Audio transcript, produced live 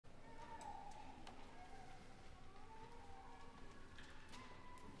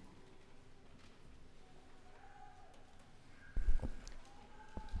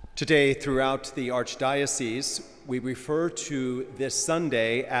Today, throughout the Archdiocese, we refer to this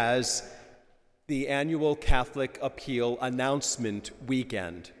Sunday as the annual Catholic Appeal Announcement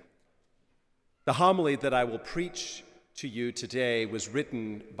Weekend. The homily that I will preach to you today was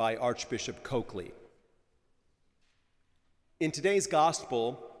written by Archbishop Coakley. In today's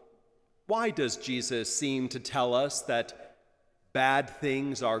Gospel, why does Jesus seem to tell us that bad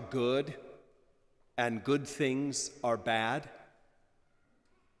things are good and good things are bad?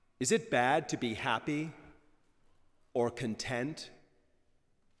 Is it bad to be happy or content?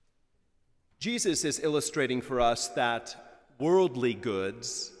 Jesus is illustrating for us that worldly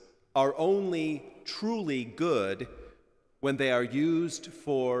goods are only truly good when they are used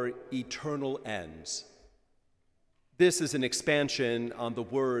for eternal ends. This is an expansion on the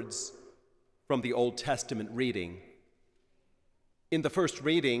words from the Old Testament reading. In the first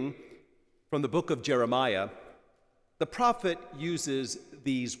reading from the book of Jeremiah, the prophet uses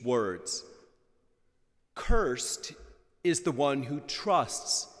these words: "Cursed is the one who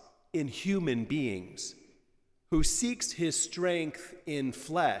trusts in human beings, who seeks his strength in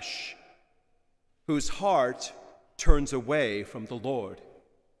flesh, whose heart turns away from the Lord."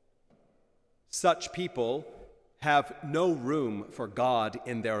 Such people have no room for God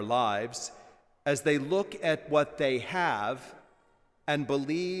in their lives as they look at what they have and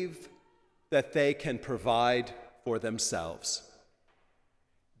believe that they can provide for themselves.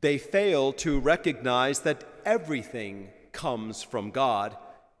 They fail to recognize that everything comes from God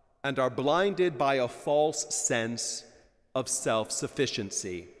and are blinded by a false sense of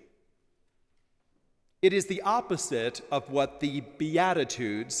self-sufficiency. It is the opposite of what the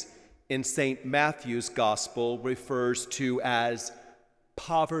Beatitudes in St. Matthew's Gospel refers to as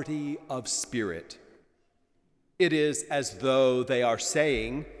poverty of spirit. It is as though they are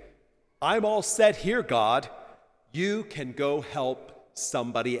saying, "I'm all set here, God. You can go help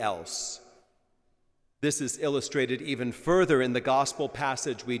somebody else." This is illustrated even further in the gospel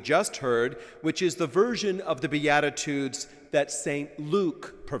passage we just heard, which is the version of the Beatitudes that St.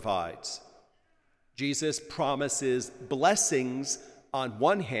 Luke provides. Jesus promises blessings on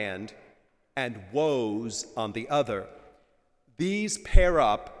one hand and woes on the other. These pair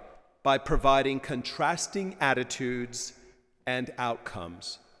up by providing contrasting attitudes and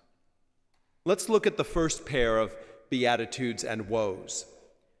outcomes. Let's look at the first pair of beatitudes and woes.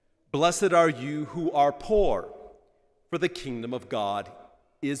 "Blessed are you who are poor, for the kingdom of God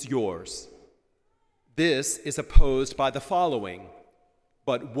is yours." This is opposed by the following: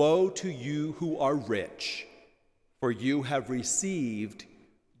 "But woe to you who are rich, for you have received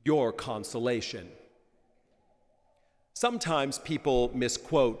your consolation." Sometimes people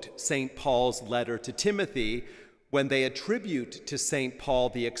misquote St. Paul's letter to Timothy when they attribute to St. Paul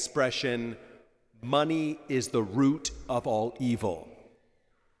the expression, "Money is the root of all evil."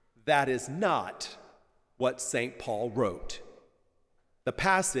 That is not what St. Paul wrote. The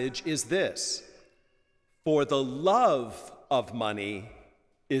passage is this: "For the love of money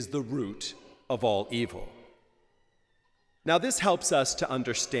is the root of all evil." Now, this helps us to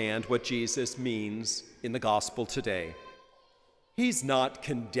understand what Jesus means in the gospel today. He's not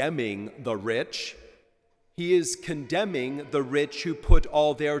condemning the rich. He is condemning the rich who put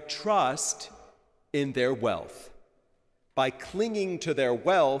all their trust in their wealth. By clinging to their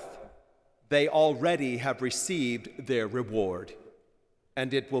wealth, they already have received their reward,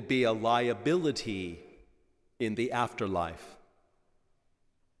 and it will be a liability in the afterlife.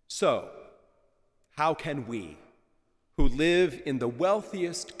 So, how can we, who live in the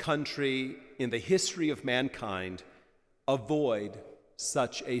wealthiest country in the history of mankind, avoid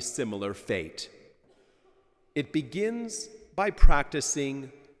such a similar fate? It begins by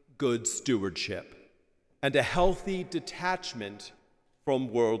practicing good stewardship and a healthy detachment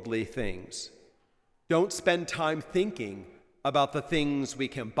from worldly things. Don't spend time thinking about the things we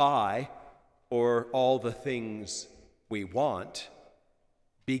can buy or all the things we want.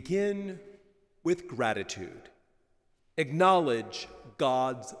 Begin with gratitude. Acknowledge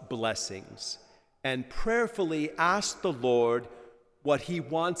God's blessings and prayerfully ask the Lord what He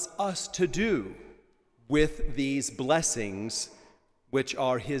wants us to do with these blessings, which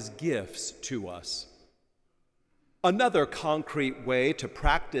are His gifts to us. Another concrete way to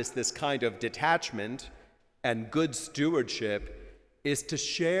practice this kind of detachment and good stewardship is to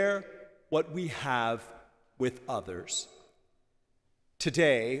share what we have with others.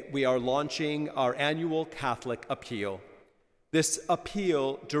 Today, we are launching our annual Catholic Appeal. This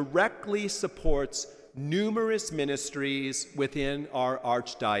appeal directly supports numerous ministries within our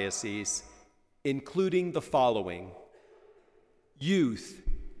Archdiocese, including the following: youth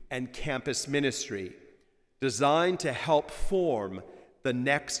and campus ministry, designed to help form the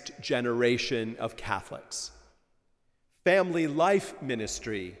next generation of Catholics. Family life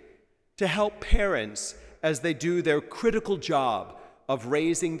ministry to help parents as they do their critical job of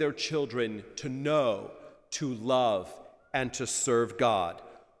raising their children to know, to love, and to serve God,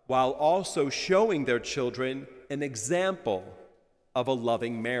 while also showing their children an example of a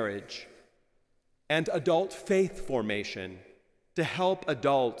loving marriage. And adult faith formation to help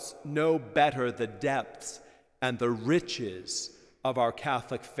adults know better the depths and the riches of our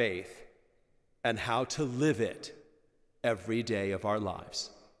Catholic faith and how to live it every day of our lives.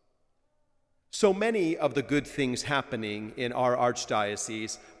 So many of the good things happening in our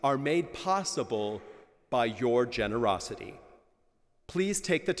archdiocese are made possible by your generosity. Please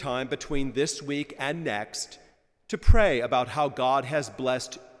take the time between this week and next to pray about how God has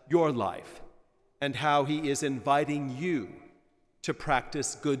blessed your life and how He is inviting you to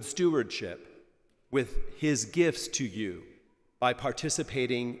practice good stewardship with His gifts to you by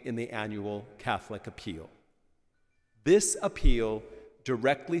participating in the annual Catholic Appeal. This appeal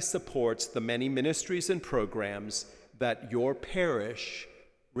directly supports the many ministries and programs that your parish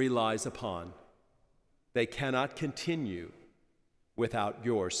relies upon. They cannot continue without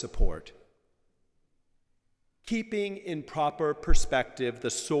your support. Keeping in proper perspective the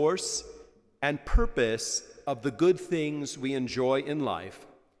source and purpose of the good things we enjoy in life,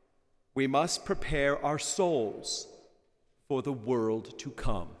 we must prepare our souls for the world to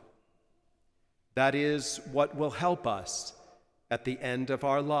come. That is what will help us at the end of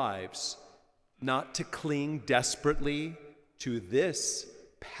our lives, not to cling desperately to this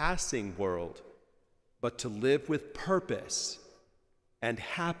passing world, but to live with purpose and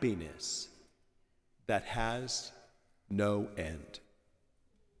happiness that has no end.